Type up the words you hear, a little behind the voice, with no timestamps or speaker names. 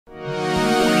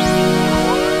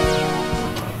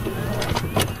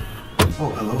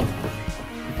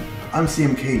I'm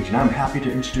CM Cage, and I'm happy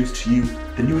to introduce to you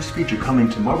the newest feature coming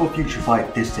to Marvel Future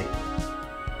Fight this April.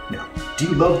 Now, do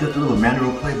you love the thrill of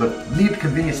manual play but need the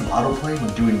convenience of autoplay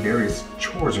when doing various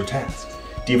chores or tasks?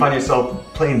 Do you find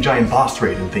yourself playing Giant Boss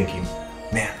Raid and thinking,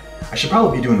 man, I should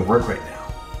probably be doing work right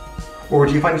now? Or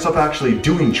do you find yourself actually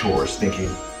doing chores thinking,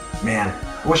 man,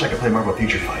 I wish I could play Marvel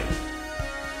Future Fight?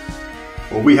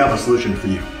 Well, we have a solution for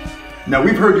you. Now,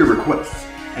 we've heard your requests,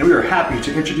 and we are happy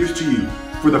to introduce to you,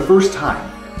 for the first time,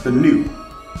 the new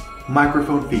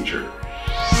microphone feature.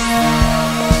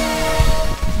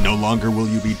 No longer will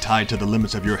you be tied to the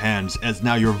limits of your hands, as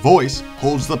now your voice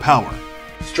holds the power.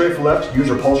 Strafe left, use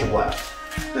repulsor blast.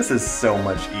 This is so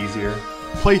much easier.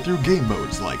 Play through game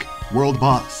modes like World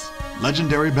Boss,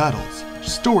 Legendary Battles,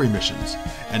 Story Missions,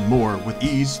 and more with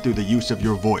ease through the use of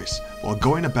your voice while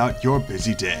going about your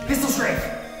busy day. Pistol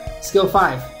Strafe! Skill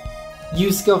 5.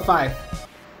 Use Skill 5.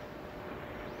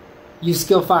 Use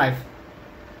Skill 5.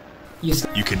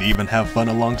 You can even have fun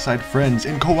alongside friends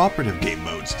in cooperative game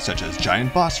modes such as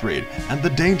Giant Boss Raid and the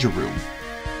Danger Room.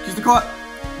 Use the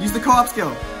co-op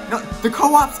skill. No, the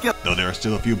co-op skill. Though there are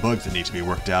still a few bugs that need to be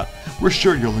worked out, we're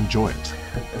sure you'll enjoy it.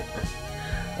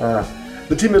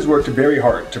 The team has worked very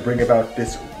hard to bring about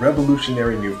this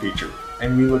revolutionary new feature,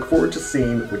 and we look forward to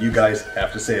seeing what you guys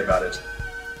have to say about it.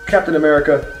 Captain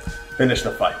America, finish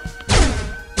the fight.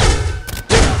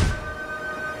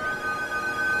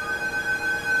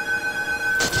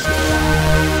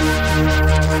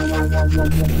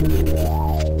 Yeah.